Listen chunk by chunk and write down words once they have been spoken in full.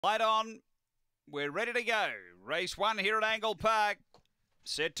Light on. We're ready to go. Race 1 here at Angle-Park.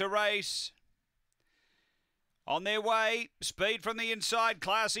 Set to race. On their way, speed from the inside,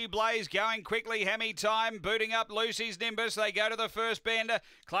 Classy Blaze going quickly, Hemi Time, booting up Lucy's Nimbus. They go to the first bend.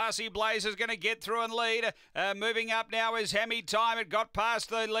 Classy Blaze is going to get through and lead. Moving up now is Hemi Time. It got past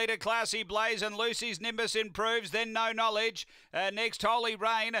the leader, Classy Blaze, and Lucy's Nimbus improves. Then No Knowledge. Next, Holy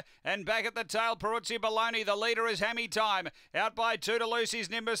Rain. And back at the tail, Peruzzi Baloney. The leader is Hemi Time. Out by 2 to Lucy's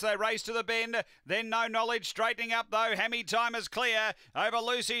Nimbus. They race to the bend. Then No Knowledge straightening up though. Hemi Time is clear over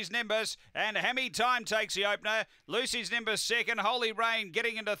Lucy's Nimbus. And Hemi Time takes the opener. Lucy's Nimbus second, Holy Rain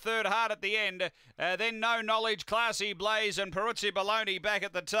getting into third hard at the end. Then No Knowledge, Classy Blaze and Peruzzi Baloney back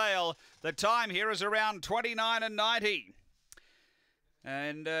at the tail. The time here is around 29:90.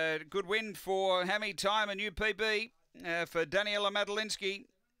 And good win for Hemi Time and UPB for Daniela Madalinsky.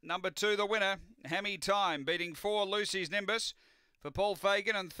 Number 2, the winner, Hemi Time, beating 4, Lucy's Nimbus for Paul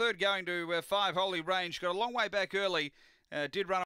Fagan. And third going to 5, Holy Rain. She got a long way back early. Did run